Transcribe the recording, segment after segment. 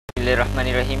বিসমিল্লাহির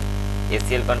রহমানির রহিম।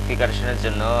 ACL কনফিগারেশনের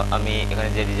জন্য আমি এখানে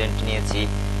যে ডিজাইনটি নিয়েছি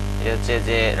এটা হচ্ছে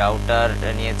যে রাউটার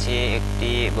নিয়েছি একটি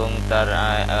এবং তার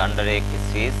আন্ডারে একটি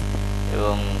সুইচ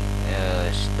এবং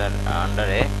তার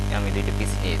আন্ডারে আমি দুইটি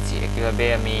পিসি নিয়েছি। একইভাবে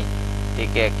আমি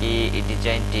ঠিক একই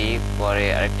ডিজাইনটি পরে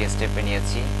আরেকটি স্টেপে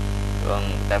নিয়েছি এবং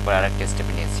তারপর আরেকটি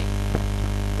স্টেপে নিয়েছি।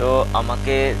 তো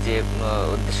আমাকে যে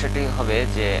উদ্দেশ্যটি হবে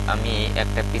যে আমি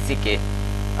একটা পিসিকে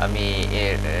আমি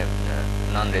এর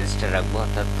নন রেজিস্টার রাখবো,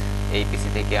 অর্থাৎ এই পিসি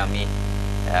থেকে আমি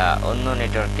অন্য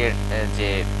নেটওয়ার্কের যে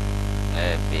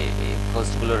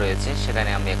হোস্টগুলো রয়েছে সেখানে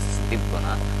আমি অ্যাক্সেস দিব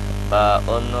না, বা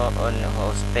অন্য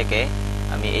হোস্ট থেকে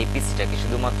আমি এই পিসিটাকে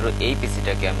শুধুমাত্র এই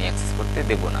পিসিটাকে আমি অ্যাক্সেস করতে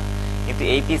দেব না, কিন্তু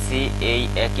এই পিসি এই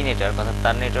একই নেটওয়ার্ক অর্থাৎ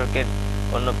তার নেটওয়ার্কের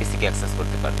অন্য পিসিকে অ্যাক্সেস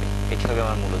করতে পারবে। এটি হবে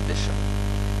আমার মূল উদ্দেশ্য।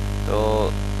 তো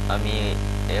আমি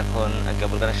এখন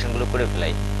কেবল কানেকশনগুলো করে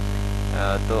ফেলাই।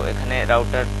 তো এখানে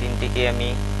রাউটার তিনটিকে আমি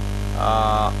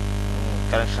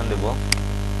কানেকশন দেব,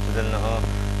 সেজন্য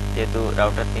যেহেতু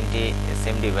রাউটার তিনটি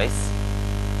সেম ডিভাইস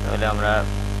তাহলে আমরা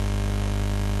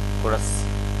cross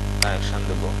connection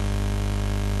Dev.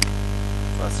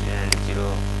 First internet 0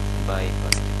 by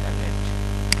first internet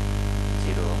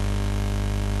 0,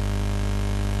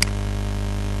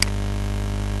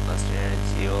 first internet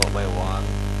 0 by 1,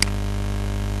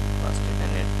 first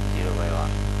internet 0 by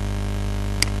 1।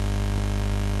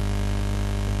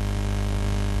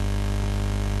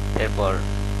 এরপর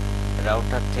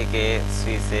রাউটার থেকে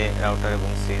সুইচে, রাউটার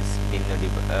এবং সুইচ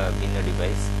ভিন্ন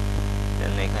ডিভাইস,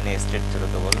 জন্য এখানে স্টেট ছিল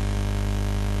কেবল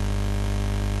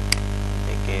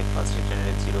থেকে first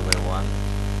internet 0 by 1,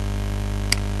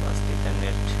 first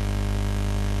internet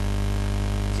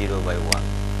 0 by 1।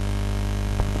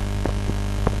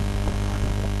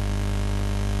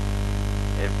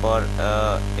 এরপর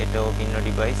এটাও ভিন্ন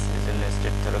ডিভাইস, এর জন্য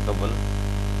স্টেট ছিল কেবল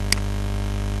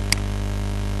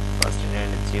ফার্স্ট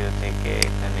ইন্টারনেট 0 থেকে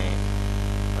এখানে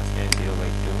ফার্স্ট ইন্টারনেট 0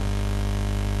 বাই 2,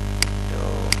 তো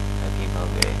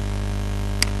একইভাবে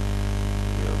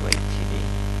 0 বাই 3।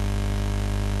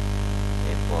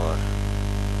 এরপর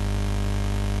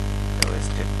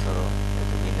স্টেট ধরো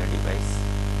এটা ভিন্ন ডিভাইস,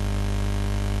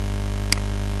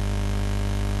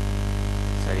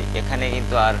 সরি এখানে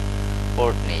কিন্তু আর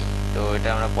পোর্ট নেই, তো এটা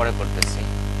আমরা পরে করতেছি।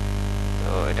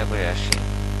 তো এটা করে আসি।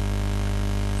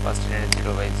 First internet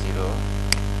 0 by 0,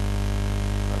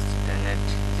 first internet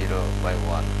 0 by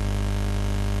 1।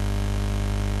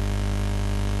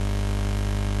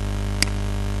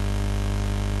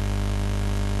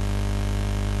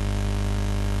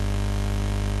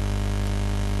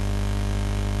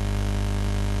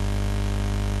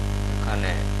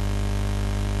 এখানে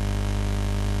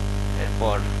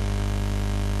এরপর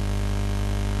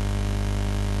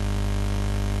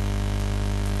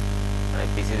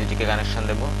পিসি দুটিকে কানেকশন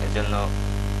দেব, এর জন্য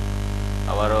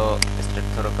আবারও state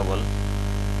throw cable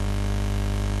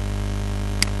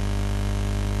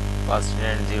first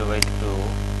internet 0 by 2,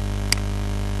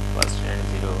 first internet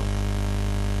 0,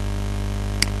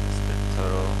 state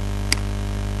throw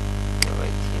 0 by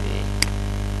 3,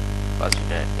 first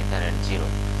internet 0।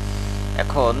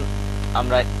 এখন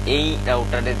আমরা এই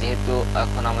রাউটারে যেহেতু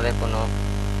এখন আমাদের কোনো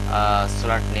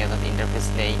স্লট নেই অর্থাৎ ইন্টারফেস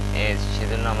নেই,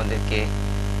 সেজন্য আমাদেরকে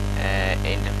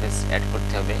ইন্টারফেস অ্যাড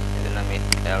করতে হবে। এজন্য আমি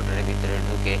রাউটারের ভিতরে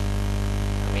ঢুকে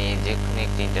আমি যে কোনো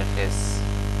একটি ইন্টারফেস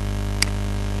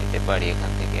নিতে পারি,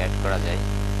 এখান থেকে অ্যাড করা যায়।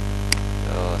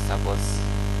 তো সাপোজ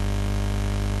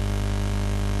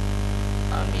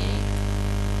আমি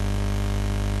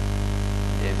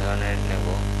যে ধরনের নেব,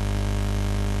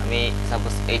 আমি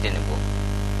সাপোজ এইটা নেব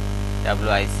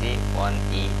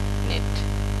WIC1E নেট।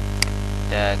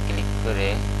 এটা ক্লিক করে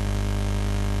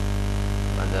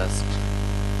জাস্ট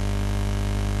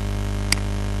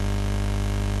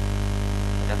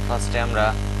এটা ফার্স্টে আমরা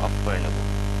অফ করে নেব,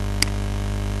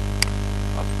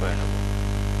 অফ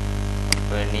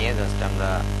করে নিয়ে জাস্ট আমরা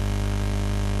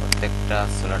প্রত্যেকটা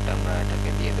স্লটে আমরা এটাকে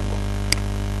দিয়ে দেব।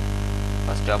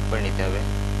 ফার্স্টে অফ করে নিতে হবে।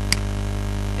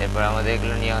 এরপর আমাদের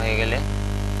এগুলো নেওয়া হয়ে গেলে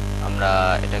আমরা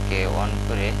এটাকে অন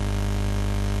করে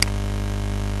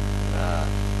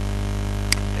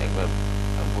একবার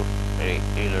বুট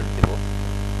রিলোড দেব।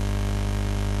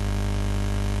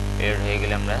 বের হয়ে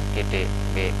গেলে আমরা কেটে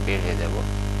বের হয়ে যাব।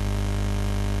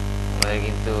 আমাদের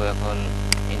কিন্তু এখন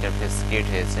ইন্টারফেস ক্রিয়েট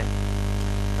হয়েছে।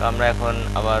 তো আমরা এখন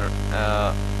আবার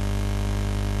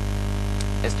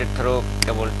স্টেট থ্রো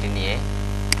কেবলটি নিয়ে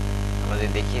আমাদের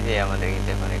দেখি যে আমাদের কিন্তু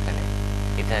এখন এখানে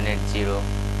ইথারনেট 0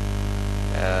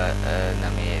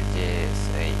 নামে যে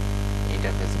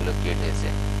ইন্টারফেসগুলো ক্রিয়েট হয়েছে।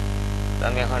 তো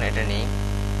আমি এখন এটা নিই,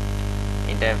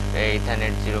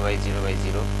 ইথারনেট 0 বাই 0 বাই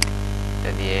 0,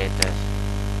 এটা দিয়ে এটা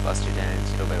ফার্স্ট ইথারনেট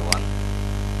 0 বাই 1,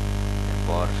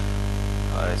 এরপর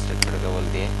আর স্টেট থ্রো কেবল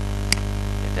দিয়ে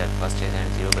ether first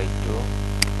ethernet 0/2,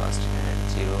 first ethernet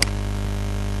 0,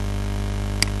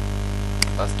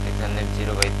 first ethernet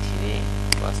 0/3,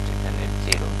 first ethernet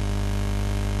 0।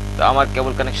 তো আমার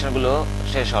কেবল কানেকশনগুলো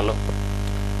শেষ হলো।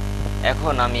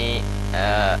 এখন আমি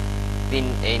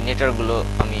এই নেটওয়ার্কগুলো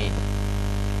আমি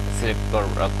সিলেক্ট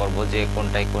করব যে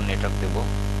কোনটায় কোন নেটওয়ার্ক দেব।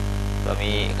 তো আমি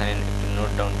এখানে একটু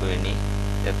নোট ডাউন করে নিই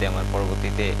যাতে আমার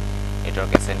পরবর্তীতে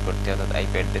নেটওয়ার্ক অ্যাসাইন করতে অর্থাৎ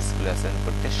আইপি অ্যাড্রেসগুলো অ্যাসাইন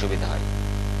করতে সুবিধা হয়।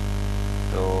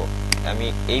 তো আমি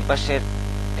এই পাশের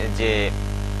যে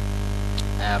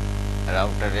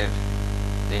রাউটারের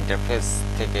যে ইন্টারফেস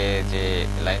থেকে যে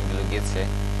লাইনগুলো গিয়েছে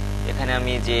এখানে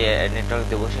আমি যে নেটওয়ার্ক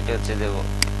দেবো সেটা হচ্ছে দেব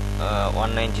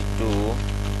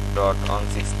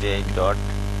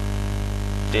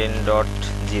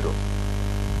 192.168.10.0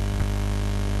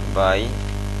 বাই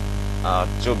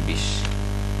 24,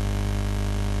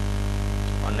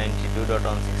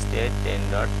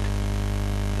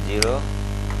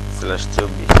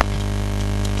 192.168.10.0/24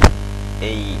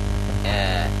 এই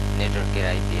নেটওয়ার্কের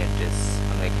আইপি অ্যাড্রেস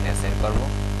আমরা এখানে অ্যাসাইন করব।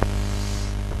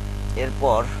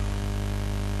 এরপর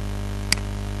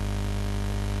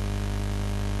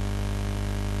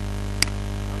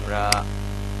আমরা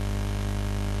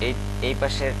এই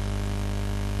পাশের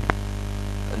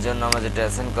জন্য আমরা যেটা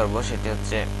অ্যাসাইন করব সেটা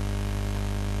হচ্ছে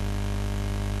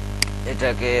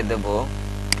এটাকে দেব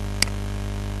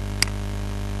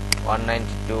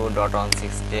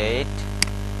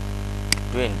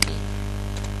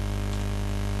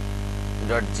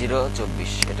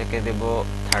 192.168.20.0/24, এটাকে দেব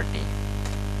 30।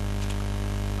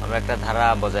 আমরা একটা ধারা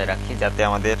বজায় রাখি যাতে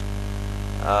আমাদের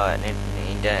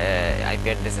আইপি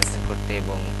অ্যাড্রেস অ্যাসাইন করতে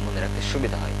এবং মনে রাখতে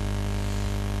সুবিধা হয়।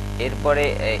 এরপরে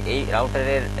এই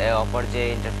রাউটারের অপর যে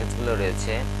ইন্টারফেসগুলো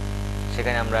রয়েছে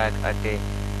সেখানে আমরা একটি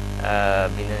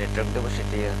ভিন্ন নেটওয়ার্ক দেবো।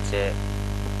 সেটি হচ্ছে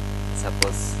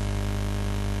সাপোজ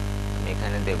আমি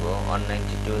এখানে দেব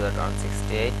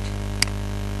 192.168,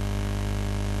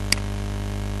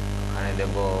 ওখানে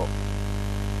দেব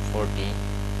 40,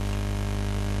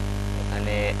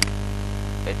 এখানে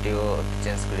এটিও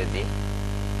চেঞ্জ করে দিই,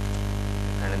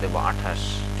 এখানে দেব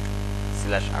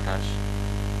 28/28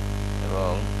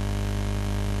 এবং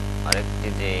আরেকটি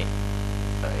যে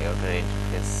রাউটার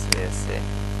ইন্টারফেস রয়েছে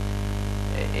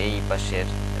এই পাশের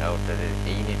রাউটারের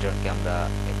এই নেটওয়ার্কে আমরা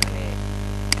এখানে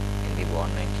দিব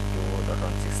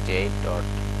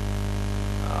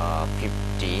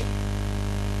 192.168.50,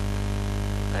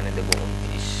 এখানে দেব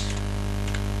 29।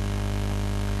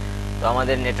 তো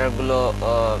আমাদের নেটওয়ার্কগুলো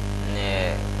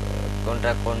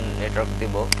কোনটা কোন নেটওয়ার্ক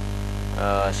দিব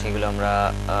সেগুলো আমরা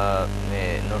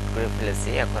নোট করে ফেলেছি।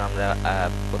 এখন আমরা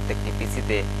প্রত্যেকটি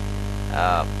পিসিতে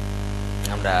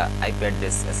আমরা আইপি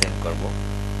অ্যাড্রেস অ্যাসাইন করব।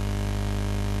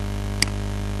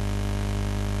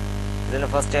 এজন্য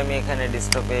ফার্স্টে আমি এখানে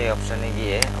ডেস্কটপে অপশনে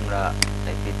গিয়ে আমরা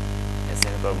আইপি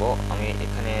অ্যাসাইন করব। আমি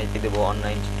এখানে আইপি দেব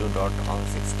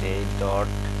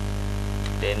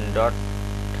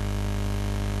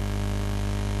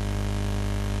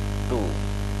 192.168.10.2,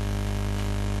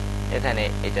 এখানে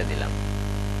এটা দিলাম।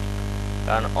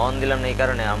 কারণ অন দিলাম না এই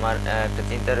কারণে আমার একটা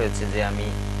চিন্তা রয়েছে যে আমি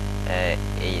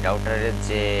এই রাউটারের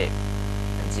যে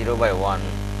 0/1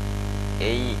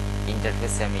 এই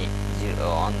ইন্টারফেসে আমি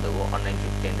অন দেবো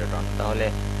 192.10.1, তাহলে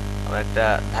আমার একটা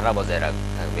ধারা বজায়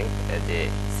থাকবে যে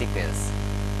সিকোয়েন্স।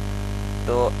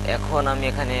 তো এখন আমি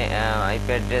এখানে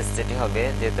আইপি অ্যাড্রেস যেটি হবে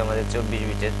যেহেতু আমাদের 24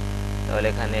 বিটের, তাহলে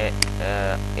এখানে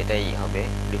এটাই হবে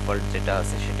ডিফল্ট যেটা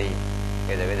আছে সেটাই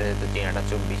হয়ে যাবে যেহেতু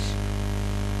 3/24।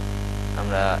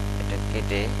 আমরা এটা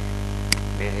কেটে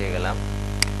বের হয়ে গেলাম।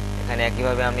 এখানে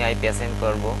একইভাবে আমি আইপি অ্যাসাইন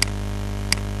করব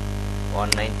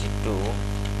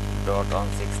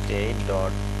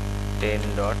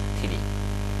 192.168.10.3,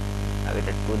 আগে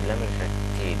এটা 2 দিলাম, এটা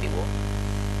 3 দিব।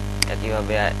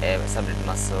 একইভাবে সাবনেট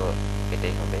মাস্কও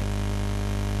এটাই হবে।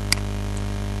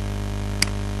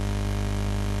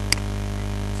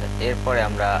 এরপরে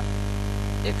আমরা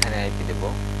এখানে আইপি দেব,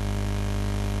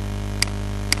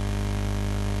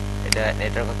 এটা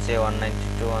নেটওয়ার্ক হচ্ছে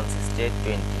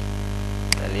 192.168.20,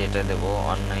 তাহলে এটা দেব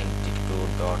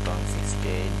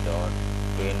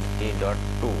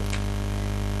 192.168.20.2।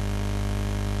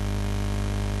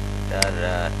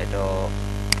 এটাও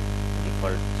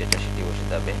ডিফল্ট যেটা সেটি বসে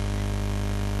যাবে।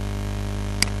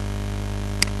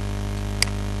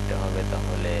 এটা হবে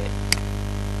তাহলে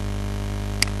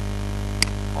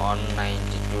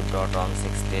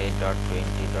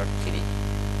 192.168.20.3,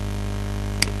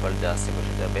 ডিফল্ট যা আছে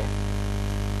বসে যাবে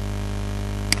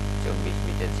 24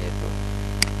 বিটের যেহেতু।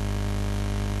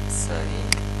 সরি,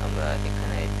 আমরা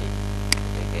এখানে আইপি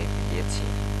দিয়েছি।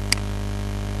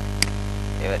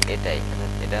 এবার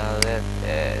এটা হবে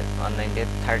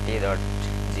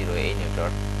 192.30.0 এই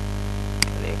নেটওয়ার্ক,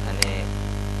 তাহলে এখানে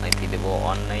আইপি দেব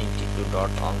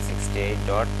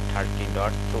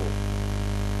 192.168.30.2,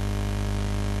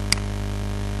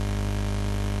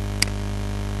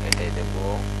 এটাই দেব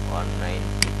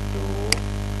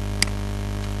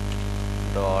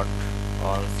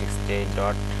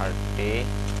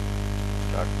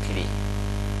 192.168.30.3।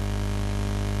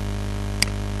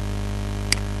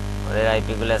 আমাদের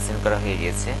আইপি গুলো অ্যাসাইন করা হয়ে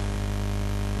গিয়েছে।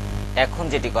 এখন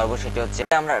যেটি করব সেটি হচ্ছে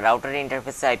আমরা রাউটারের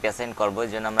ইন্টারফেসে আইপি অ্যাসাইন করব। এর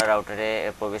জন্য আমরা রাউটারে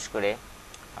প্রবেশ করে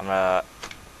আমরা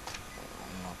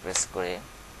প্রেস করে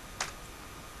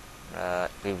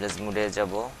প্রিভিলেজ মোডে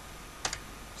যাব।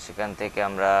 সেখান থেকে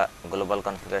আমরা গ্লোবাল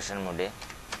কনফিগারেশন মোডে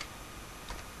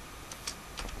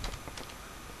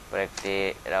একটি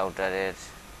রাউটারের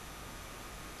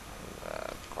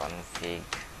কনফিগ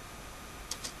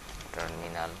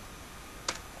টার্মিনাল,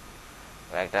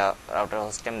 একটা রাউটার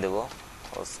হোস্ট নেম দেব,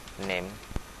 হোস্ট নেম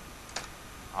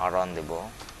r1 দেব।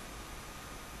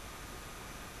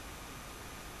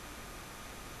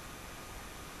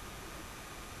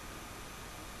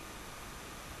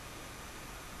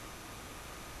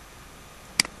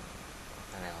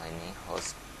 এখানে হয়নি,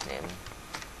 হোস্ট নেম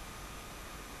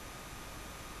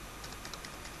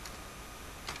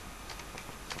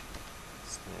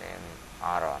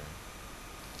r1,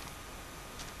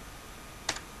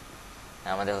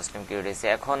 আমাদের হোস্ট নেম ক্রিয়েট হয়েছে।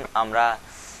 এখন আমরা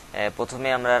প্রথমে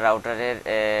আমরা রাউটারের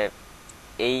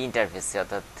এই ইন্টারফেসে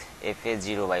অর্থাৎ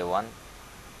FA0/1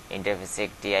 ইন্টারফেসে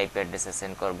একটি আইপি অ্যাড্রেস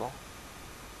অ্যাসাইন করব।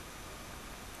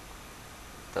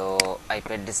 তো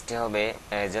আইপি অ্যাড্রেসটি হবে,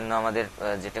 এর জন্য আমাদের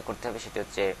যেটা করতে হবে সেটা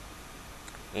হচ্ছে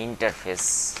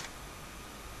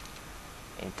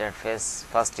ইন্টারফেস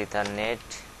ফার্স্ট ইথারনেট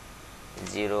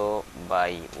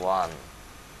 0/1,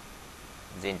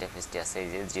 যে ইন্টারফেসটি আছে এই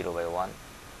যে 0/1,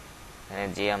 এখানে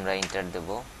যে আমরা ইন্টার দেব।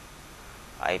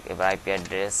 এবার আইপি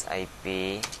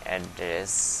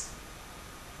অ্যাড্রেস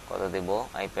কত দেব?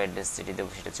 আইপি অ্যাড্রেস যেটি দেবো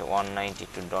সেটা হচ্ছে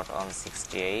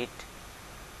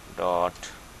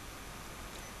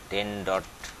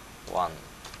 192.168.10.1,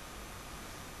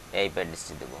 এই আইপি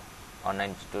অ্যাড্রেসটি দেবো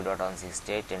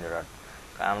 192.168.10.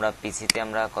 কারণ আমরা পিসিতে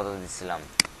আমরা কত দিছিলাম?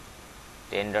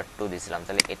 10.2 দিছিলাম,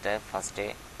 তাহলে এটা ফার্স্টে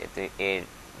এতে এর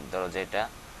দরজা এটা,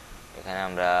 এখানে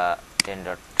আমরা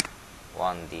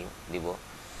 10.1 দিব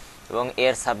এবং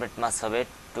এর সাবনেট মাস হবে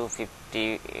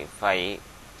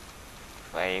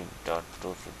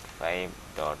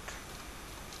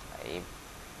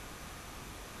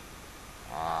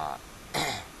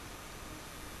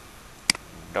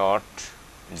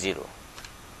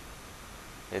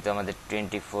যেহেতু আমাদের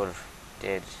 24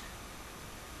 এর।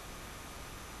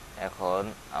 এখন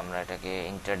আমরা এটাকে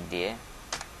ইন্টার দিয়ে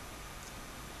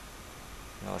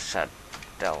নো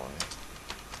শাটডাউন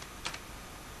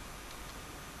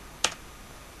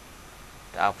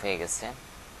অফ হয়ে গেছে।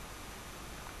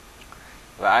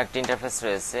 এবার আরেকটি ইন্টারফেস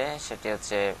রয়েছে, সেটি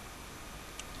হচ্ছে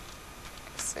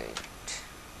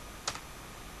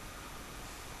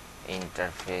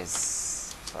ইন্টারফেস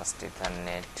ফার্স্ট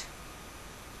ইথারনেট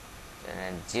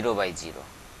 0/0,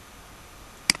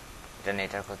 এটা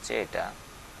নেটওয়ার্ক হচ্ছে এটা,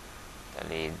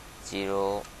 তাহলে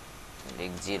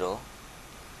 0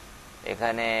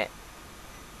 এখানে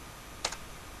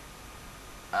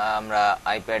আমরা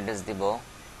আইপি অ্যাড্রেস দিব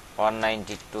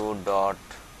 192.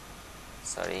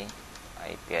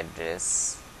 আইপি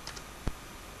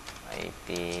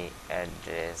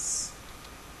অ্যাড্রেস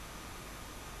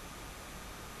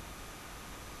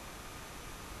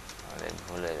আমাদের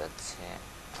ভুল হয়ে যাচ্ছে।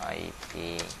 আইপি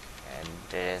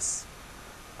অ্যাড্রেস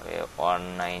হবে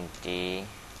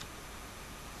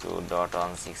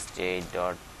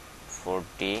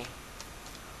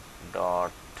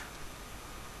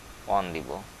 192.168.40.1 দিব,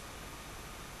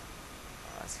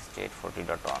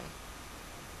 68.40.1,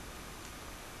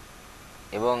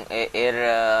 এবং এর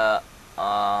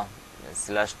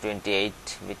 /28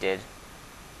 বিটের,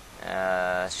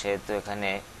 সেহেতু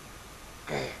এখানে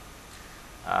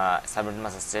সাবনেট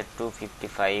মাস আছে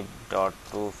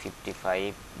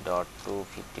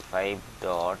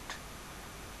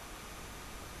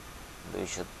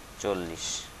 255.255.240,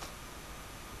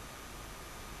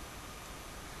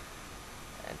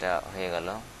 এটা হয়ে গেল।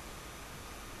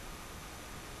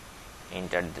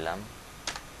 ইন্টার দিলাম,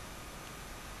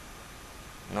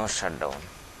 নো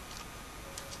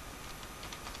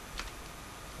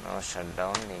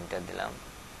শাটডাউন ইন্টার দিলাম,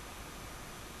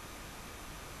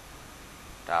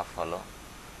 টাফ হলো।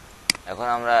 এখন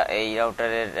আমরা এই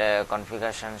রাউটারের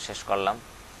কনফিগারেশন শেষ করলাম,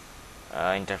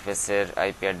 ইন্টারফেসের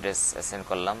আইপি অ্যাড্রেস অ্যাসাইন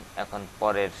করলাম। এখন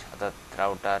পরের অর্থাৎ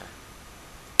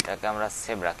রাউটারটাকে আমরা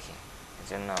সেভ রাখি,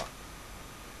 এজন্য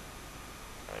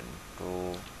ডু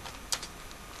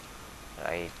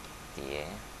রাইট দিয়ে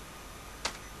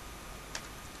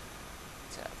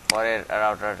পরের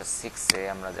রাউটার 6 এ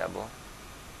আমরা যাব।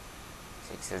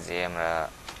 6 এ যে আমরা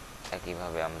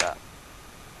একইভাবে আমরা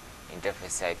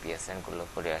ইন্টারফেসে আইপি অ্যাসাইন গুলো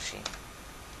করে আসি।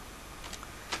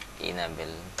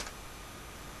 enable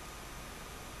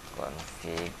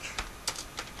config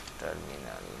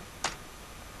terminal,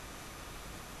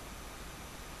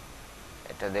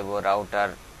 এটা দেব রাউটার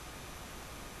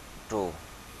 2,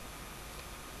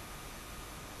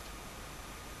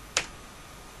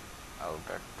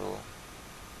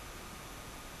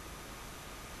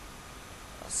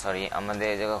 সরি আমাদের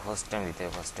এই জায়গায় হোস্ট নেম দিতে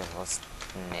হবে। Host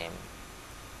name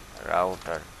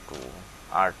router 2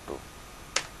 R2।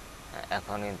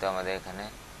 এখন কিন্তু আমাদের এখানে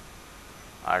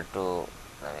R2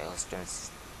 হোস্ট নেম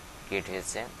ক্রিয়েট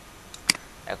হয়েছে।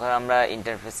 এখন আমরা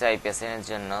ইন্টারফেসে আইপি অ্যাসাইনের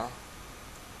জন্য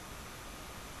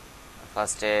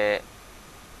ফার্স্টে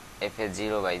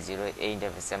FA0/0 এই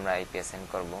ইন্টারফেসে আমরা আইপি অ্যাসাইন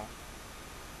করব।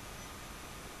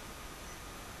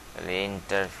 তাহলে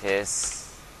ইন্টারফেস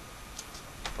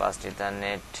ফার্স্ট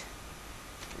ইথারনেট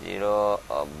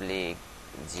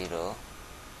 0/0,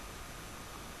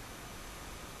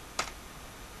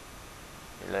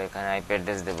 এখানে আইপি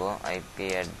অ্যাড্রেস দেব। IP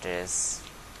address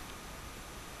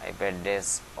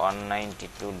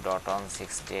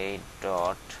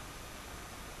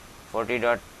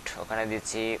 192.168.40. ওখানে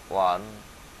দিচ্ছি 1,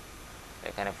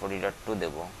 এখানে 40.2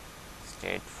 দেব।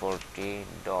 স্টেট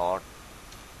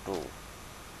 40.2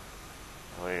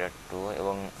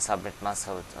 এবং সাবনেট মাস্ক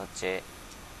হচ্ছে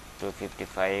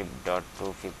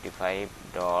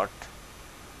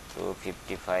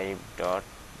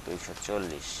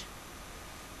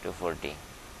 255.255.240.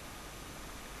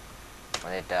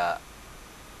 মানে এটা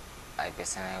আইপি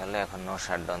অ্যাসাইন হয়ে গেল। এখন নো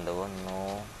শাটডাউন দেব। নো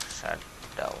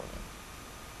শাটডাউন,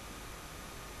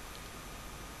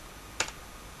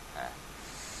 হ্যাঁ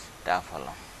টাফ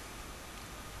হলো।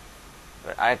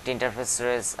 আরেকটি ইন্টারফেস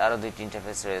রয়েছে, আরো দুইটি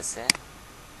ইন্টারফেস রয়েছে।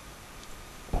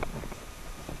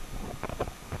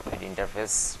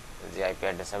 ইন্টারফেস যে আইপি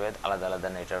অ্যাড্রেস হবে আলাদা আলাদা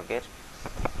নেটওয়ার্কের।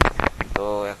 তো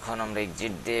এখন আমরা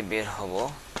এক্সিট দিয়ে বের হব।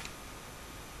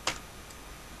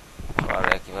 আর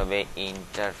একইভাবে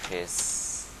ইন্টারফেস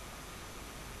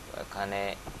এখানে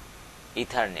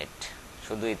ইথারনেট,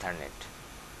 শুধু ইথারনেট,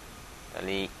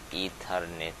 তাহলে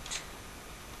ইথারনেট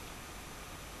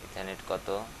কত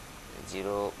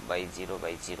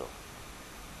 0/0/0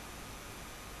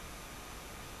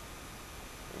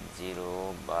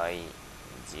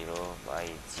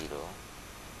 0/0/0।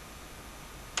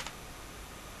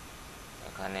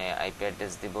 এখানে আইপি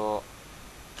অ্যাড্রেস দিব,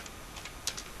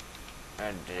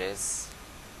 অ্যাড্রেস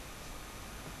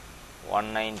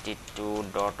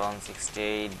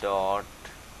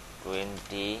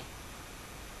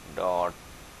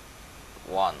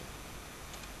 192.168.20.1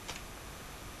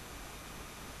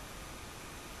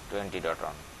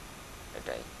 20.1,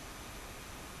 এটাই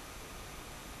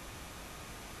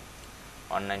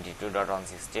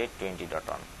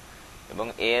 192.168.20.1 এবং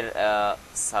এর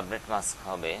সাবনেট মাস্ক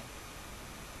হবে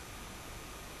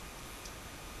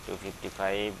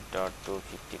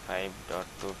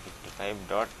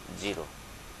 255.255.255.0,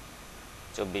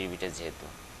 24 বিটের যেহেতু।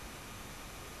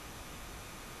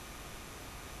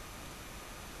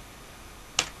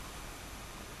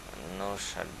 নো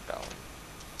শাটডাউন,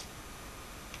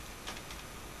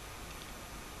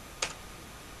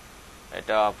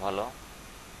 এটা অফ হলো।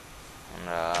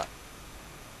 আমরা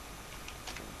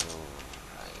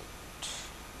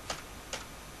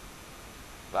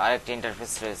আরেকটা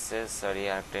ইন্টারফেস রয়েছে,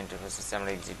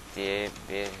 আমরা এক্সিট দিয়ে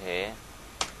বের হয়ে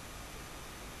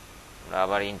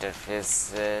আবার ইন্টারফেস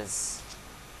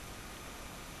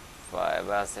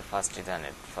আছে ফার্স্ট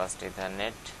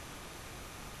ইথারনেট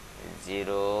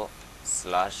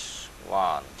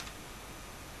 0/1।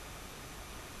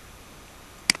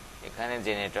 এখানে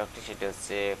যে নেটওয়ার্কটি সেটা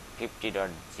হচ্ছে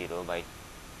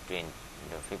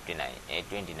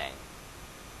 50.0/29।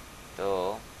 তো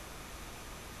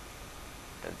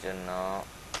তার জন্য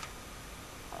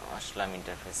আসলাম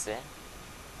ইন্টারফেসে,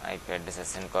 আইপি অ্যাড্রেস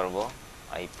অ্যাসাইন করব।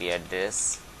 আইপি অ্যাড্রেস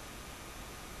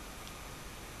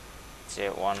হচ্ছে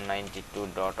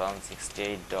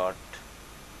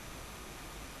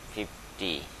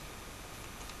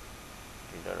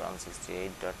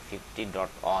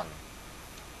 192.168.50.1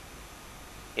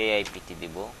 এই আইপিটি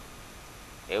দিব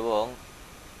এবং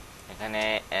এখানে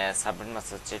সাবনেট মাস্ক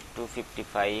হচ্ছে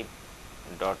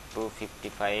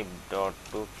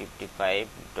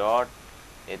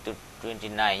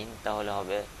 255.255.255.29, তাহলে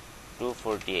হবে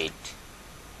 248।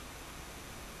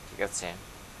 ঠিক আছে,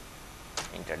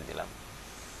 এন্টার দিলাম।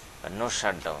 No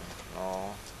shutdown, no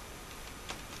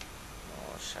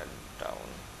shutdown.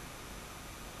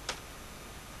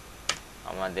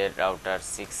 আমাদের রাউটার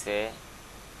 6 এ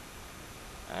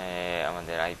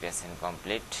আমাদের আইপিএসএন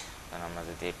কমপ্লিট। কারণ আমরা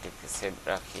যদি এটিকে সেভ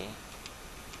রাখি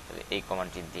তাহলে এই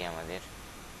কমান্ডটি দিয়ে আমাদের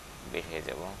বের হয়ে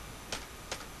যাব।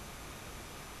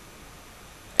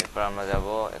 এরপর আমরা যাব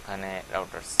এখানে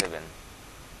রাউটার 7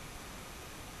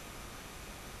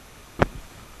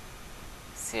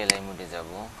 সিএলআই মোডে যাব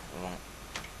এবং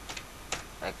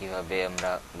একইভাবে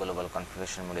আমরা গ্লোবাল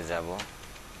কনফিগারেশন মোডে যাব।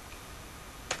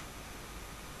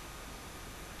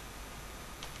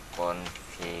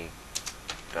 কনফিগ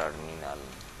টার্মিনাল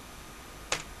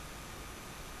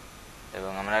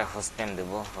এবং আমরা হোস্ট নেম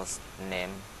দেব, হোস্ট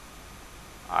নেম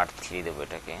R3 দেব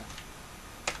এটাকে,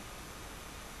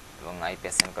 এবং আইপি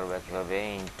অ্যাসাইন করব একইভাবে।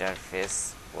 ইন্টারফেস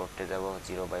পোর্টে যাব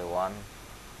 0/1,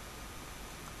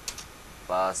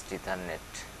 ফাস্ট ইথারনেট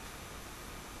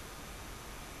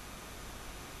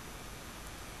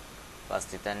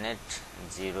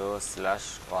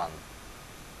 0/1।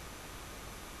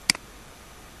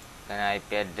 এখানে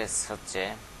আইপি অ্যাড্রেস হচ্ছে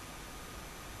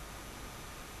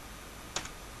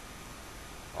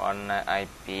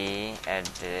আইপি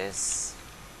অ্যাড্রেস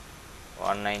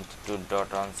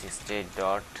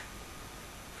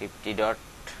 192.168.50.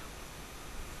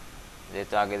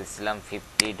 যেহেতু আগে দিয়েছিলাম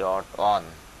 50.1,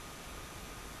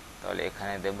 তাহলে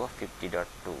এখানে দেব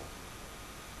 50.2।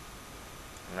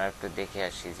 আমরা একটু দেখে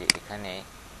আসি যে এখানে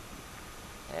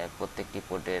প্রত্যেকটি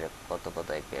পোর্টের কত কত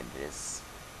আইপি অ্যাড্রেস।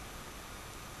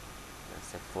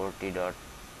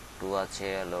 40.2 আছে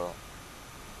হলো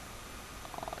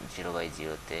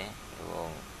 0/0-তে, এবং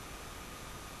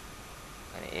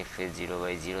এখানে FA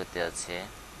 0/0-তে আছে।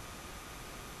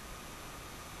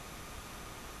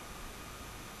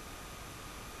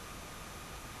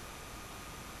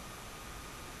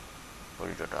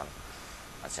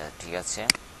 আচ্ছা, ঠিক আছে।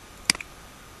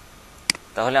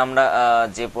 তাহলে আমরা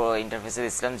যে ইন্টারফেসে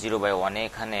দিয়েছিলাম 0/1-এ,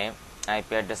 এখানে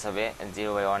আইপি অ্যাড্রেস হবে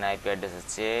 0/1 আইপি অ্যাড্রেস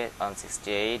হচ্ছে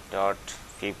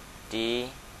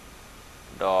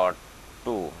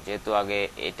 168.50.2। যেহেতু আগে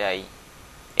এটাই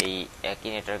এই একই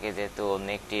নেটওয়ার্কে যেহেতু অন্য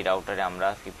একটি রাউটারে আমরা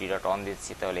 50.1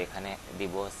 দিচ্ছি, তাহলে এখানে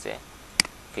দিব হচ্ছে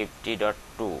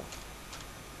 50.2,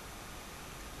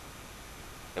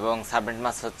 এবং সাবনেট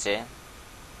মাস্ক হচ্ছে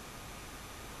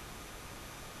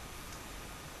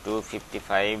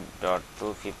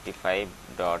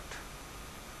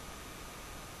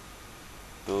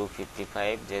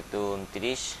 255.255.255, যেহেতু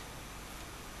 29,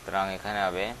 সুতরাং এখানে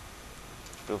হবে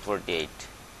 248।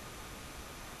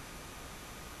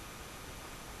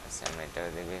 আচ্ছা, আমরা এটা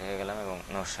বের হয়ে গেলাম এবং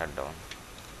নো শাটডাউন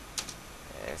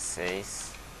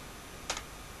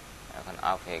এখন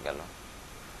আপ হয়ে গেল।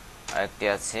 আরেকটি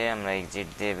আছে, আমরা এক্সিট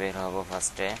দিয়ে বের হব।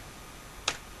 ফার্স্টে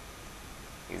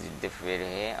এক্সিট দিয়ে বের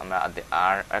হয়ে আমরা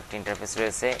আর একটা ইন্টারফেস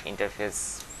রয়েছে, ইন্টারফেস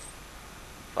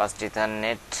ফার্স্ট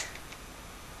ইথারনেট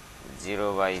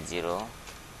 0/0।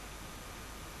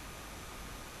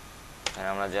 এখানে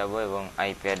আমরা যাব এবং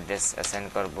আইপি অ্যাড্রেস অ্যাসাইন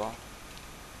করব।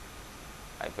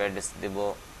 আইপি অ্যাড্রেস দেব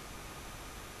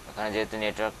এখানে যেহেতু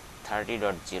নেটওয়ার্ক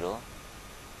 30.0,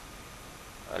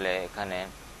 তাহলে এখানে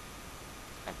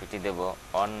আইপিটি দেব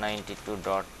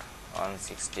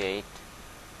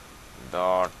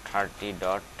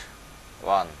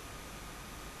 192.168.30.1।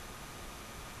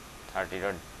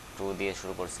 30.2 দিয়ে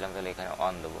শুরু করছিলাম, তাহলে এখানে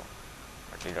 1 দেব,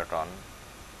 30.1।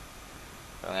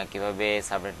 এবং একইভাবে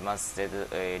সাবনেট মাস্ক যেহেতু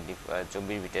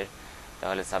 24 বিটের,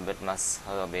 তাহলে সাবনেট মাস্ক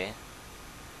হবে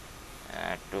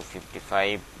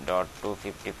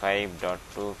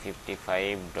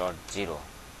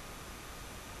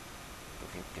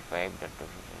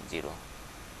 255.255.255.0।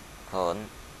 এখন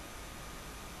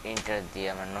ইন্টার দিয়ে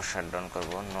আমরা নো শাটডাউন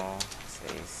করব। নো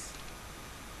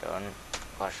ডাউন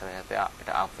করার সাথে সাথে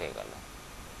এটা আপ হয়ে গেল।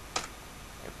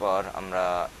 এরপর আমরা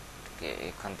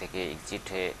এখান থেকে এক্সিট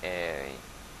হয়ে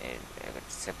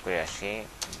সেভ করে আসি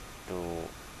টু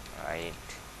রাইট।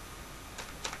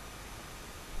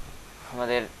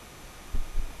 আমাদের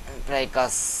প্রায়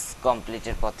কাজ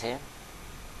কমপ্লিটের পথে।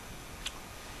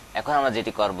 এখন আমরা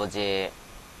যেটি করব যে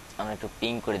আমরা একটু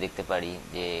পিং করে দেখতে পারি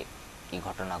যে কি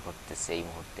ঘটনা ঘটতেছে এই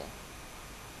মুহূর্তে।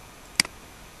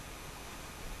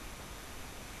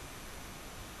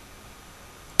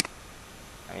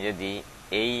 আমি যদি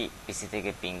এই পিসি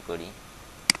থেকে পিং করি,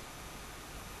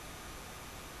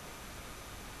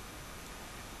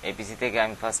 এই পিসি থেকে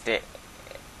আমি ফার্স্টে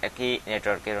একই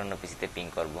নেটওয়ার্কের অন্য পিসিতে পিং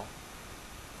করব,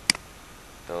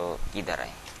 তো কি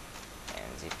দাঁড়ায়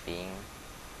যে পিং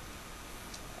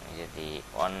যদি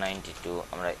 192,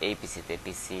 আমরা এই পিসিতে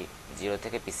পিসি 0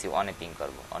 থেকে পিসি 1-এ পিং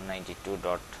করব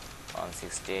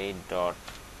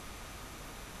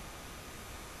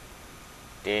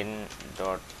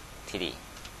 192.168.10.3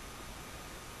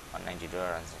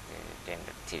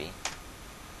 192.10.3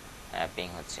 পিং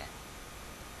হচ্ছে।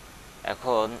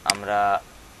 এখন আমরা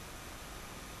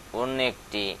অন্য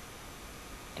একটি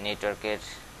নেটওয়ার্কের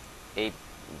এই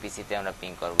পিসিতে আমরা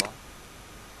পিং করব।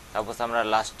 সাপোজ আমরা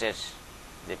লাস্টের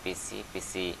যে পিসি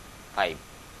 5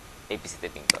 এই পিসিতে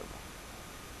পিং করব।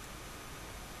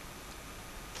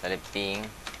 তাহলে পিং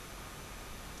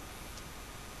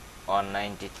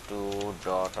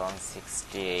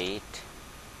 192.168,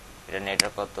 এটা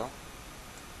নেটওয়ার্ক কত,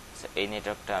 এই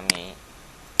নেটওয়ার্কটা আমি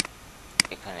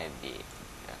এখানে দিয়ে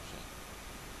রাখি।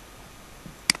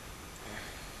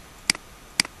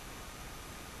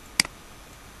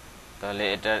 তাহলে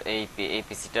এটার এই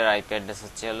পিসিটার আইপি অ্যাড্রেস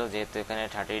হচ্ছে হলো, যেহেতু এখানে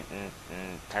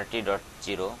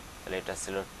 30.0, তাহলে এটা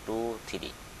ছিল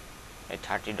 23, এই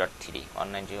 30.3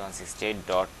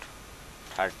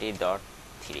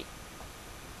 192.168.30.3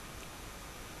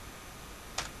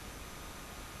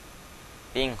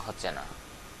 পিং হচ্ছে না,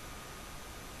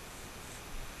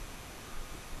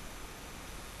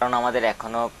 কারণ আমাদের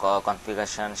এখনো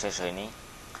কনফিগারেশন শেষ হয়নি।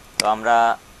 তো আমরা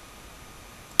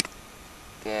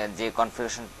যে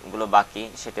কনফিগারেশন গুলো বাকি,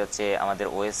 সেটা হচ্ছে আমাদের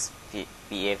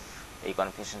ওএসপিএফ এই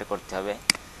কনফিগারেশনটা করতে হবে।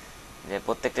 যে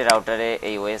প্রত্যেকটা রাউটারে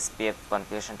এই ওএসপিএফ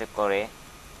কনফিগারেশনটা করে,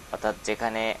 অর্থাৎ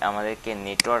যেখানে আমাদেরকে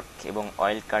নেটওয়ার্ক এবং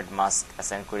ওয়াইল্ড কার্ড মাস্ক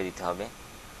অ্যাসাইন করে দিতে হবে।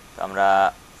 তো আমরা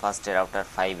ফার্স্টে রাউটার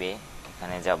 5-এ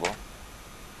এখানে যাব।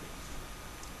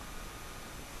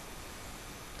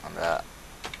 আমরা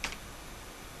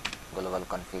গ্লোবাল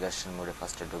কনফিগারেশন মোডে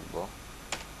ফার্স্টে ঢুকবো।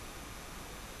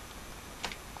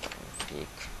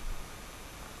 কনফিগ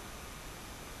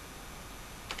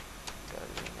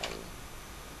টার্মিনাল,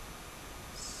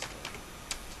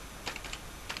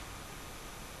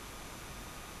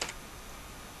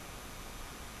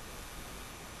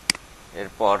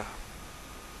 এরপর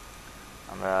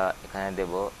আমরা এখানে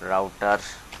দেব রাউটার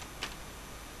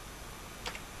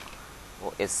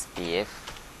ওএসপিএফ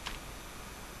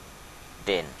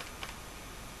 10।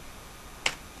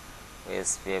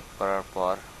 ওএসপিএফ করার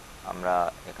পর আমরা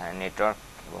এখানে নেটওয়ার্ক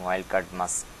এবং ওয়াইল্ড কার্ড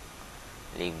মাস্ক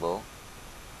লিখব।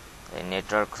 এই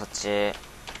নেটওয়ার্ক হচ্ছে,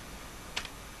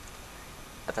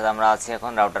 অর্থাৎ আমরা আছি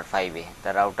এখন রাউটার 5-এ। তা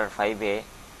রাউটার 5-এ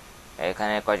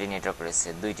এখানে কয়টি নেটওয়ার্ক রয়েছে?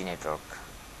 দুইটি নেটওয়ার্ক,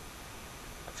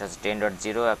 একটা হচ্ছে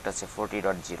 10.0, একটা হচ্ছে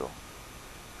 40.0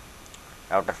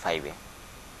 রাউটার 5-এ,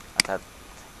 অর্থাৎ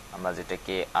আমরা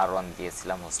যেটাকে R1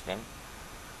 দিয়েছিলাম হোস্ট নেম।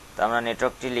 তো আমরা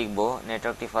নেটওয়ার্কটি লিখব।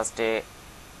 নেটওয়ার্কটি ফার্স্টে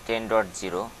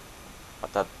 10.0,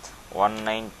 অর্থাৎ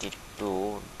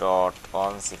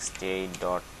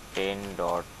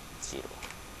 192.168.10.0,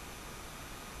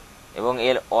 এবং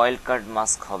এর ওয়াইল্ড কার্ড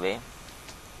মাস্ক হবে,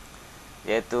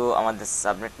 যেহেতু আমাদের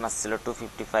সাবনেট মাস্ক ছিল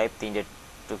 255,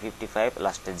 255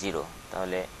 লাস্টে 0,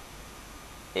 তাহলে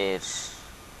এর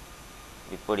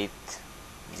বিপরীত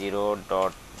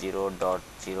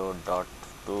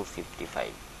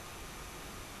 0.0.0.255,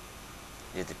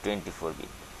 যেহেতু 24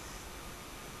 বিট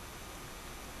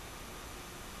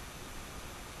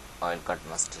ওয়াইল্ড কার্ড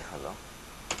মাস্কটি হলো।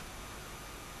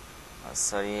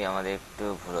 সরি, আমাদের একটু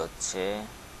ভুল হচ্ছে,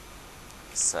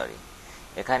 সরি।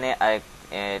 এখানে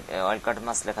ওয়াইল্ড কার্ড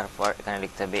মাস্ক লেখার পর এখানে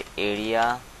লিখতে হবে এরিয়া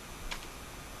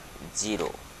 0,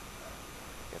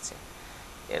 ঠিক আছে।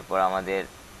 এরপর আমাদের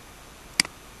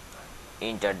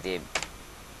ইন্টার দিয়ে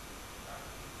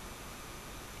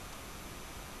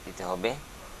দিতে হবে।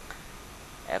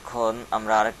 এখন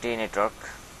আমরা আরেকটি নেটওয়ার্ক,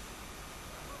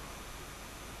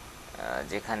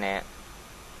 যেখানে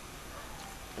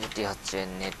যেটি হচ্ছে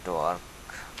নেটওয়ার্ক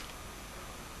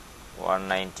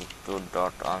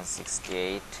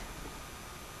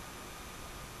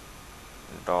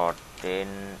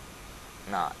 192.168.10,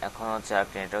 না, এখন হচ্ছে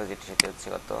আরেকটি নেটওয়ার্ক, যেটি সেটি হচ্ছে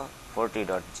কত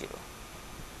 40.0,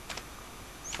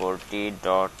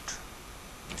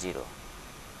 40.0,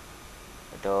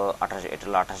 এটা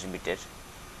 28 বিটের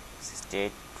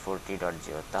 68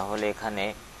 40.0। তাহলে এখানে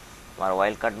আমার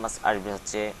ওয়াইল্ড কার্ড মাস্ক আসবে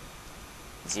হচ্ছে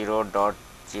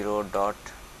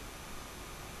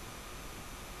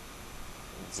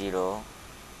 0.0.0,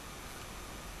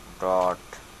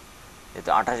 যেহেতু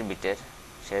 28 বিটের,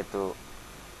 সেহেতু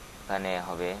এখানে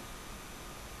হবে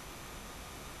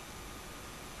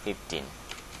 15,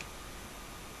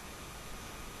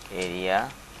 এরিয়া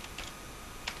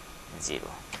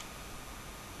 0।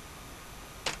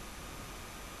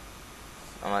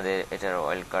 আমাদের এটার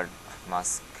ওয়াইল্ড কার্ড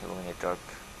মাস্ক এবং নেটওয়ার্ক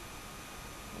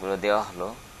গুলো দেওয়া হলো।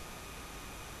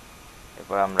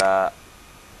 এরপর আমরা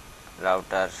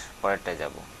রাউটার পরেরটায়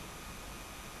যাব।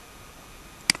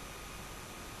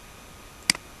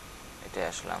 এটাই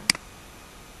আসলাম।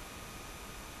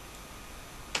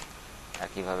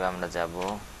 একইভাবে আমরা যাব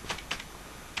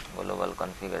গ্লোবাল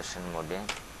কনফিগারেশন মোডে।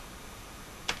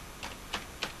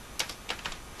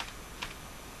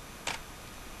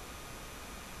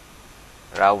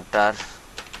 রাউটার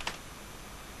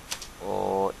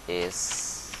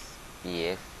OSPF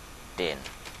ACL10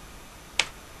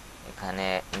 এখানে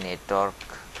নেটওয়ার্ক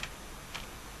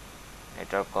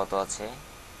কত আছে,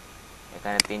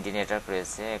 এখানে তিনটি নেটওয়ার্ক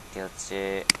রয়েছে, একটি হচ্ছে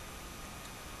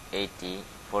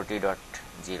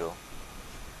 40.0,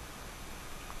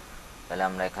 তাহলে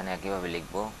আমরা এখানে একইভাবে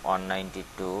লিখব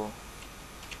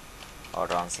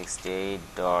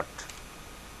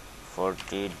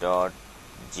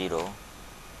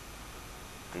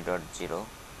 192.168.40.0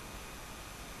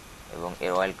 এবং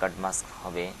এর ওয়াইল্ড কার্ড মাস্ক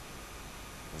হবে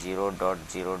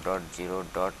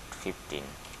 0.0.0.15।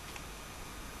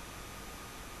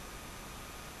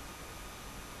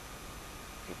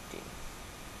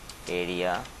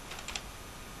 এরিয়া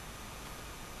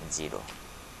 0।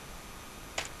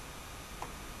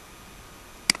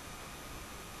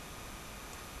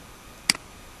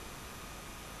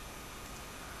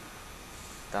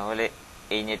 তাহলে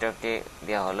এই নেটওয়ার্কটি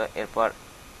দেওয়া হলো। এরপর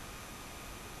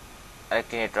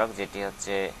আরেকটি নেটওয়ার্ক যেটি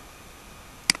হচ্ছে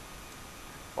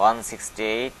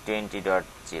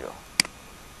 168.20.0,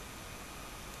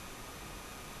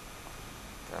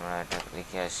 আমরা এটা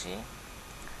লিখে আসি।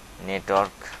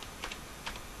 নেটওয়ার্ক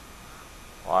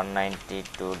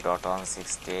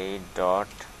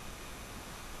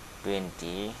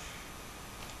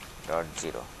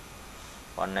 192.168.20.0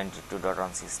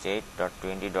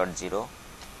 192.168.20.0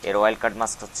 এর ওয়াইল্ড কার্ড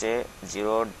মাস্ক হচ্ছে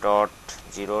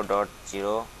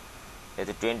 0.0.0,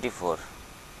 যেহেতু 24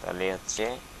 তাহলে হচ্ছে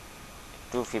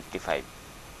 255।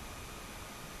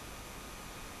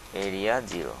 এরিয়া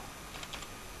 0।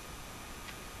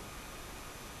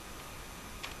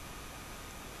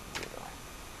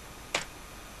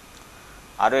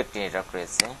 আরো একটি নেটওয়ার্ক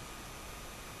রয়েছে,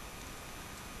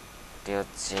 এটি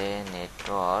হচ্ছে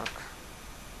নেটওয়ার্ক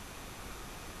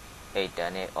এইটা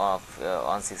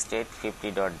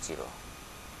 168.50.0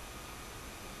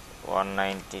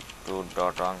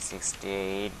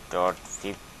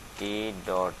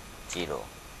 192.168.50.0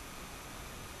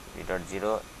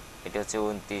 এটা হচ্ছে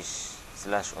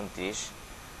 29/29।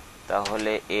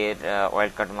 তাহলে এর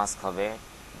ওয়াইল্ড কার্ড মাস্ক হবে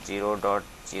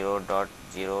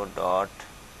 0.0.0.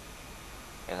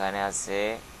 এখানে আছে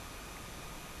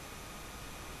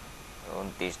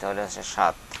 29, তাহলে আছে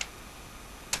 7।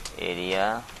 এরিয়া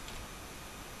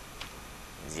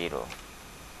 0।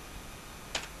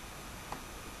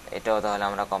 এটাও তাহলে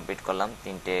আমরা কমপ্লিট করলাম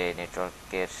তিনটে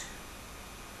নেটওয়ার্কের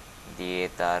দিয়ে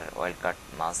তার ওয়াইল্ড কার্ড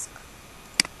মাস্ক।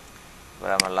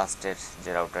 এবার আমরা লাস্টের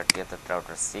যে রাউটারটি অর্থাৎ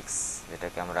রাউটার 6,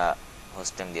 যেটাকে আমরা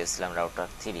হোস্ট টাইম দিয়েছিলাম রাউটার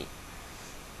 3,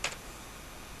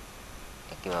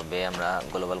 একইভাবে আমরা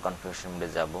গ্লোবাল কনফিগারেশন মোডে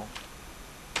যাব।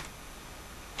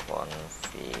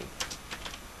 কনফিগ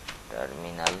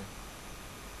টার্মিনাল,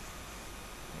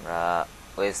 আমরা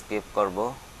ওএসপিএফ করব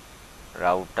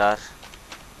রাউটার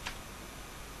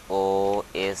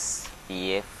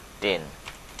OSPF10।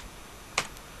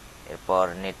 এরপর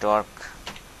নেটওয়ার্ক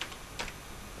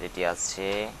যেটি আছে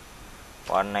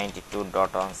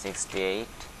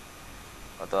 192.168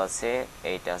 কত আছে,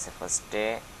 এইটা আছে ফার্স্টে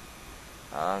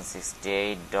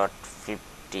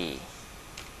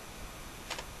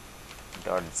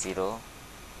 168.50.0।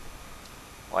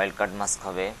 ওয়াইল্ড কার্ড মাস্ক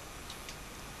হবে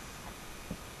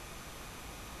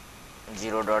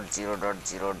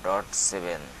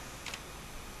 0.0.0.7।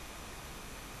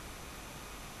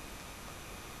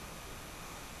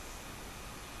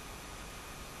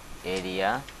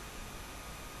 এরিয়া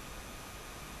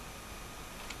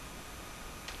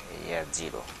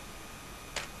 0।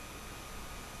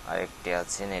 আরেকটি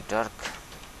আছে নেটওয়ার্ক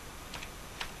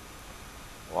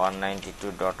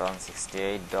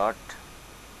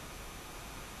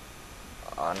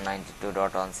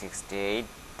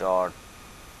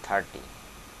 192.168.30।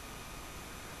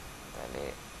 তাহলে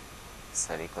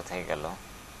সরি, কোথায় গেল?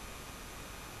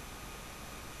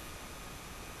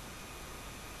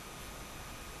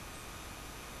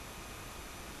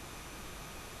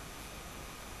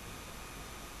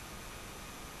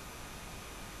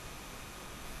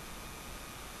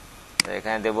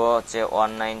 এখানে দেব হচ্ছে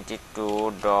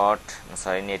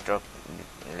 192. নেটওয়ার্ক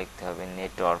লিখতে হবে,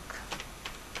 নেটওয়ার্ক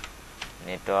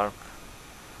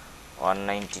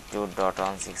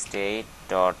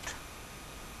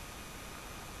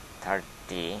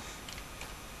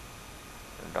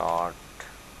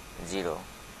 192.168.30.0।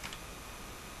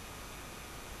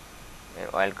 এর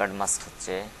ওয়াইল্ড কার্ড মাস্ক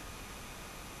হচ্ছে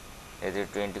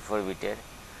 24 বিটের,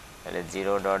 তাহলে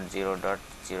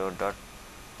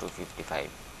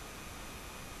 0.0.0.255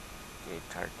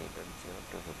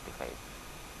 30.0.255।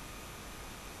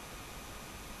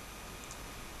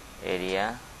 এরিয়া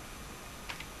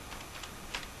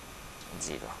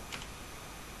 0।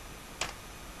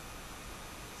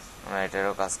 আমরা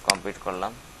এটারও কাজ কমপ্লিট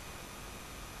করলাম।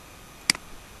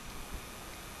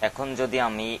 এখন যদি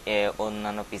আমি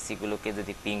অন্যান্য পিসিগুলোকে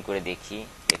যদি পিং করে দেখি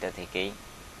এটা থেকেই,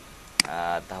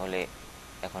 তাহলে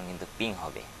এখন কিন্তু পিং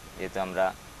হবে, যেহেতু আমরা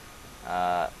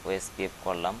ওএসপিএফ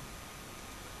করলাম।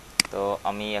 তো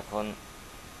আমি এখন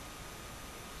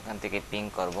এখান থেকে পিং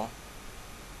করব,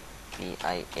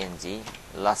 পিআইএনজি,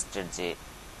 লাস্টের যে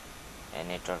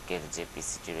নেটওয়ার্কের যে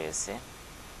পিসিটি রয়েছে,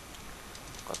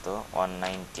 কত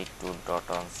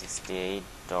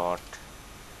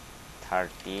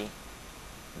 192.168.30.30.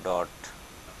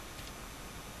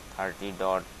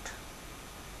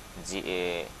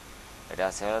 এটা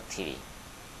আছে 3,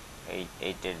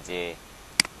 8 যে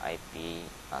আইপি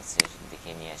আছে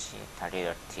দেখে নিয়ে আসি,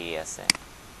 30.3 আছে।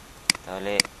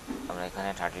 তাহলে আমরা এখানে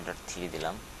 30.3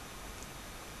 দিলাম।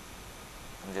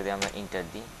 যদি আমরা ইন্টার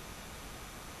দিই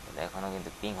তাহলে এখনো কিন্তু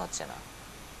পিং হচ্ছে না।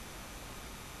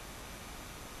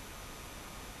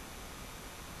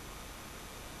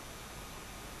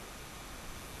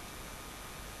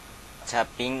 আচ্ছা,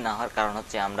 পিং না হওয়ার কারণ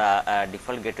হচ্ছে আমরা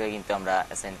ডিফল্ট গেটওয়ে কিন্তু আমরা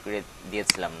অ্যাসাইন করে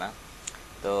দিয়েছিলাম না।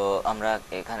 তো আমরা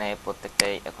এখানে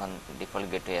প্রত্যেকটাই এখন ডিফল্ট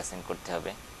গেটওয়ে অ্যাসাইন করতে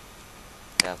হবে,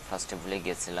 এটা ফার্স্টে ভুলে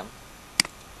গিয়েছিলাম।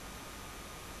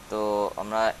 তো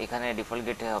আমরা এখানে ডিফল্ট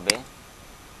গেটওয়ে হবে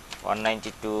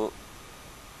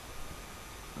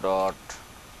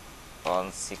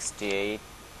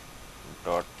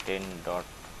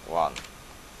 192.168.10.1।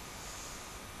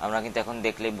 আমরা কিন্তু এখন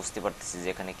দেখলেই বুঝতে পারতেছি যে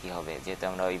এখানে কি হবে, যেহেতু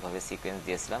আমরা ওইভাবে সিকোয়েন্স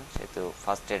দিয়েছিলাম। সেহেতু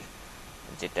ফার্স্টের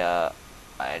যেটা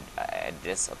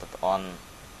অ্যাড্রেস অর্থাৎ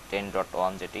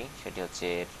 10.1 সেটি হচ্ছে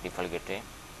ডিফল্ট গেটওয়ে।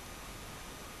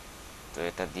 তো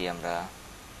এটা দিয়ে আমরা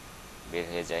বের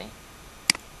হয়ে যাই।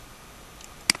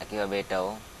 একইভাবে এটাও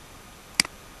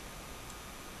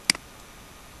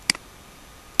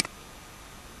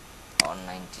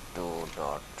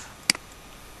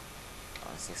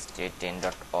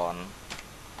 $192.168.10.1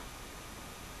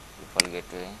 ডিফল্ট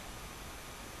গেটওয়ে।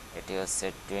 এটি হচ্ছে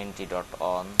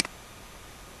 20.1,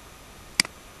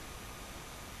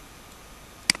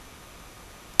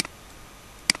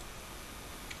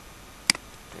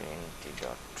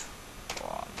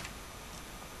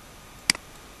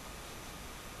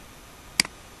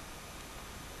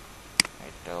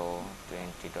 এটাও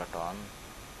 20.1।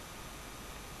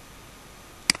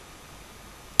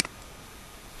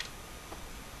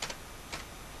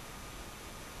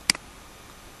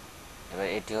 এবার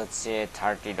এটি হচ্ছে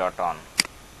 30.1।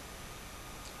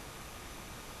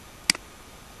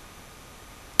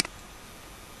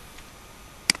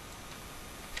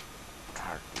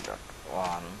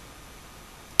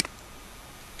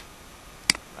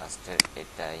 লাস্টের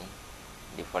এটাই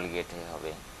ডিফল্ট গেটওয়ে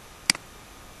হবে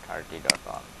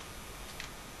 30.1।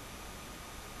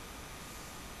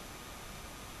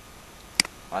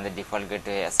 আমাদের ডিফল্ট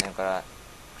গেটওয়ে অ্যাসাইন করা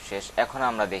শেষ। এখন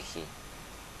আমরা দেখি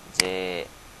যে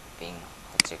পিং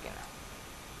হচ্ছে কিনা।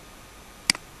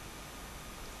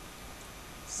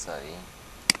 সরি,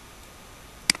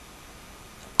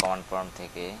 কমান্ড প্রম্পট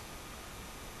থেকে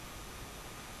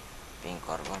পিং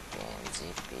করব, পিএনজি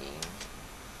পিং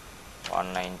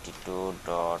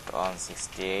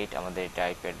 192.168। আমাদের এটা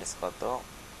আইপি অ্যাড্রেস কত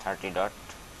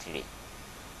 30.3,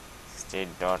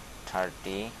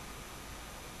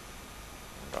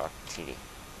 68.30.3।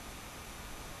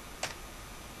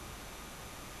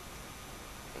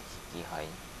 দেখি কি হয়।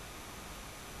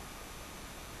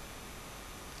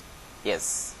 ইয়েস,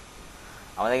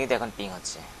 আমাদের কিন্তু এখন পিং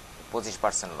হচ্ছে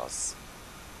 25% লস,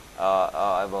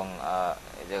 এবং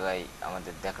এই জায়গায়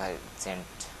আমাদের দেখায়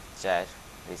সেন্ট 4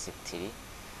 রিসিভ 3।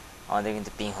 আমাদের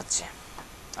কিন্তু পিং হচ্ছে।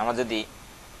 আমরা যদি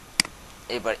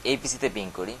এবার এই পিসিতে পিং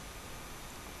করি,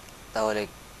 তাহলে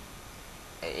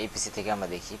এই পিসি থেকে আমরা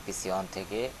দেখি, পিসি 1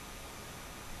 থেকে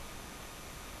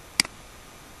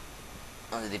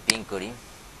আমরা যদি পিং করি,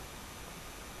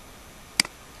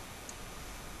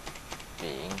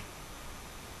 পিং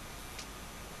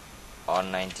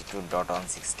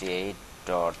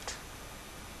 192.168.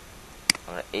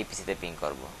 আমরা এই পিসিতে পিং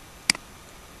করব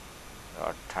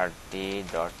 30.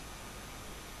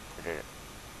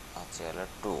 হচ্ছে হলো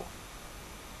 2।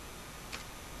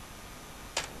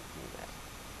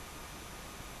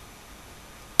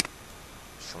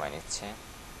 সময় নিচ্ছে,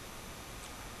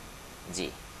 জি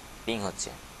পিং হচ্ছে।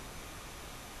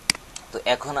 তো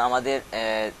এখন আমাদের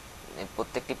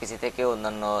প্রত্যেকটি পিসি থেকে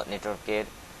অন্যান্য নেটওয়ার্কের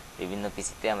বিভিন্ন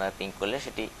পিসিতে আমরা পিং করলে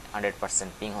সেটি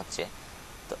 100% পিং হচ্ছে।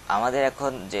 তো আমাদের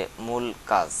এখন যে মূল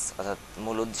কাজ অর্থাৎ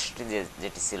মূল উদ্দেশ্যটি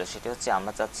যেটি ছিল সেটি হচ্ছে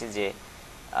আমরা চাচ্ছি যে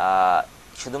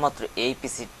শুধুমাত্র এই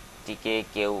পিসিটিকে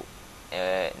কেউ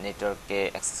নেটওয়ার্কে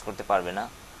অ্যাক্সেস করতে পারবে না,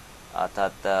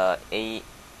 অর্থাৎ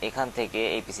এখান থেকে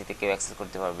এই পিসিতে কেউ অ্যাক্সেস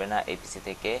করতে পারবে না, এই পিসি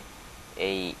থেকে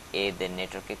এদের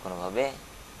নেটওয়ার্কে কোনোভাবে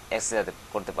অ্যাক্সেস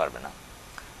করতে পারবে না।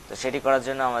 তো তো সেটি করার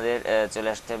জন্য আমাদের চলে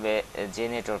আসতে হবে যে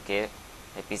নেটওয়ার্কে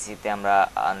পিসিতে আমরা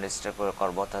আনরেজিস্টার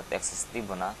করবো, অর্থাৎ অ্যাক্সেস দিব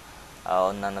না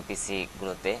অন্যান্য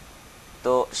পিসিগুলোতে।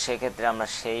 তো সেক্ষেত্রে আমরা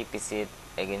সেই পিসির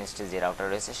এগেনস্টে যে রাউটার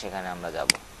রয়েছে সেখানে আমরা যাব।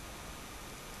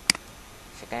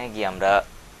 সেখানে গিয়ে আমরা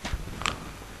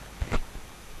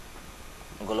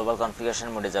গ্লোবাল কনফিগারেশন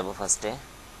মোডে যাব। ফার্স্টে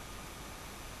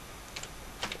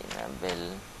ইনেবল,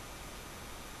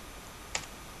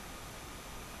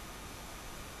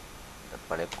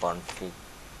 তারপরে কনফিগ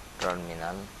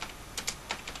টার্মিনাল,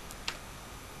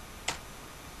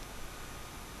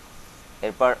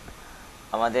 এরপর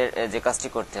আমাদের যে কাজটি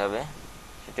করতে হবে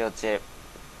সেটা হচ্ছে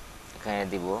এখানে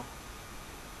দিব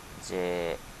যে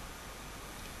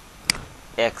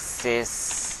অ্যাক্সেস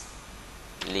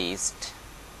লিস্ট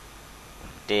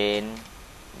 10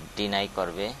 ডিনাই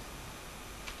করবে,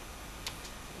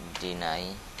 ডিনাই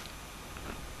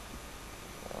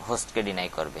হোস্টকে ডিনাই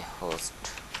করবে। হোস্ট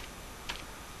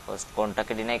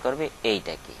কোনটাকে ডিনাই করবে?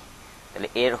 এইটাকে। তাহলে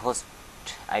এর হোস্ট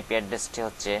আইপি অ্যাড্রেসটি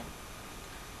হচ্ছে,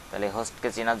 তাহলে হোস্টকে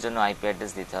চেনার জন্য আইপি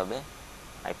অ্যাড্রেস দিতে হবে।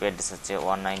 আইপি অ্যাড্রেস হচ্ছে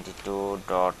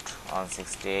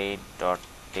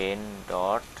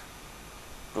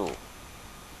 192.168.10.2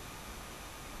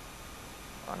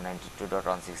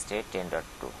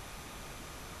 192.168.10.2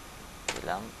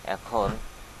 দিলাম। এখন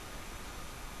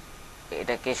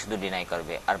এটাকে শুধু ডিনাই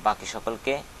করবে আর বাকি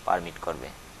সকলকে পারমিট করবে।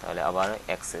 তাহলে আবার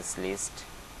অ্যাক্সেস লিস্ট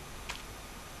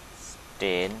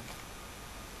 10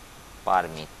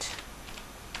 পারমিট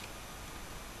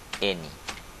এনি।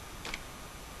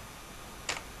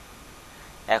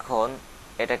 এখন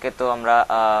এটাকে তো আমরা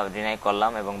ডিনাই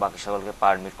করলাম এবং বাকি সকলকে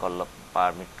পারমিট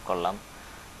করলাম।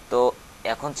 তো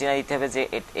এখন চেনা দিতে হবে যে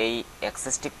এই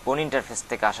অ্যাক্সেসটি কোন ইন্টারফেস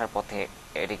থেকে আসার পথে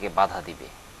এটিকে বাধা দিবে,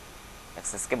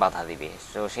 অ্যাক্সেসকে বাধা দিবে।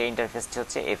 তো সেই ইন্টারফেসটি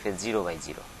হচ্ছে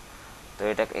FS0/0। তো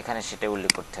এটা এখানে সেটা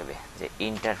উল্লেখ করতে হবে যে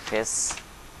ইন্টারফেস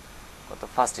কত,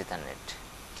 first ethernet,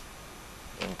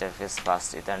 interface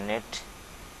first ethernet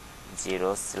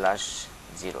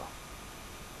 0/0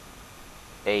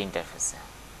 এই ইন্টারফেসে।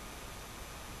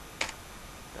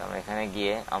 আমরা এখানে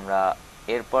গিয়ে আমরা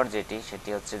এরপর সেটি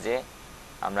হচ্ছে যে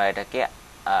আমরা এটাকে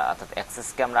অর্থাৎ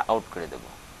অ্যাক্সেসকে আমরা আউট করে দেব।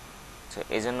 তো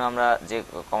এই জন্য আমরা যে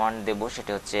কমান্ড দেব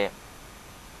সেটা হচ্ছে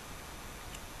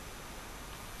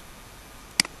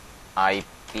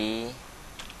আইপি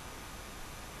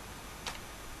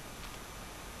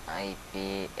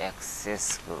অ্যাক্সেস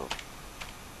গ্রুপ।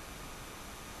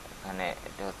 এখানে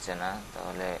এটা হচ্ছে না,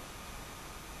 তাহলে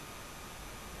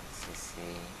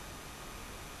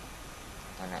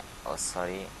এখানে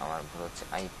সরি আমার ভুল হচ্ছে,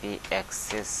 আইপি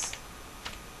অ্যাক্সেস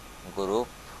গ্রুপ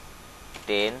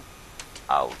 10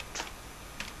 আউট।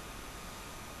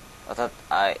 অর্থাৎ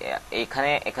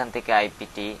এখান থেকে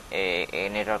আইপিটি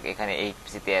নেটওয়ার্ক এখানে এই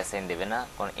পিসিতে অ্যাসাইন দেবে না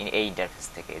এই ইন্টারফেস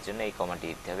থেকে। এর জন্য এই কমান্ডটি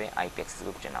দিতে হবে আইপি অ্যাক্সেস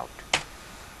গ্রুপ 10 আউট।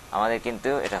 আমাদের কিন্তু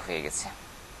এটা হয়ে গেছে।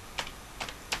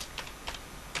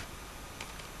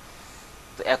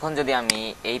 তো এখন যদি আমি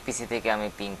এই পিসি থেকে আমি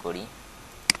পিং করি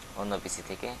অন্য পিসি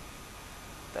থেকে,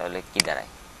 তাহলে কি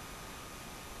দাঁড়ায়?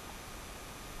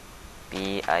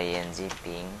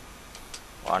 পিং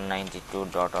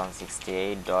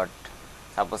 192.168.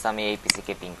 সাপোজ আমি এই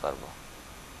পিসিকে পিং করব,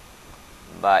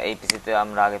 বা এই পিসিতে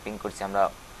আমরা আগে পিং করছি, আমরা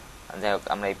যাই হোক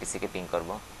আমরা এই পিসিকে পিং করব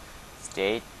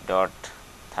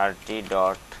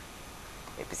state.30.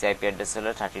 এই পিসি আইপি অ্যাড্রেস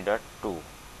হলো 30.2,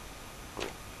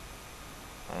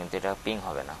 কিন্তু এটা পিং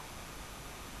হবে না,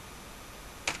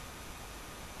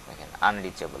 দেখেন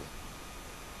আনরিচেবল,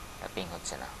 পিং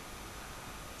হচ্ছে না।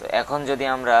 তো এখন যদি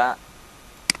আমরা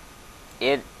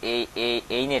এর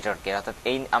এই নেটওয়ার্কের, অর্থাৎ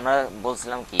এই আমরা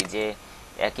বলছিলাম কি যে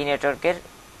একই নেটওয়ার্কের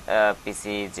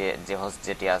পিসি যে হোস্ট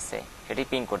যেটি আছে সেটি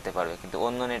পিং করতে পারবে, কিন্তু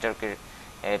অন্য নেটওয়ার্কের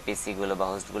পিসিগুলো বা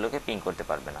হোস্টগুলোকে পিং করতে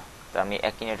পারবে না। তো আমি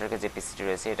একই নেটওয়ার্কে যে পিসিটি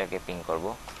রয়েছে এটাকে পিং করব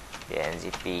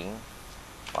ping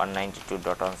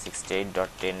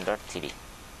 192.168.10.3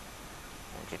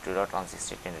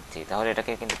 192.168.10.3, তাহলে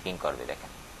এটাকে কিন্তু পিং করবে।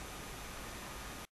 দেখেন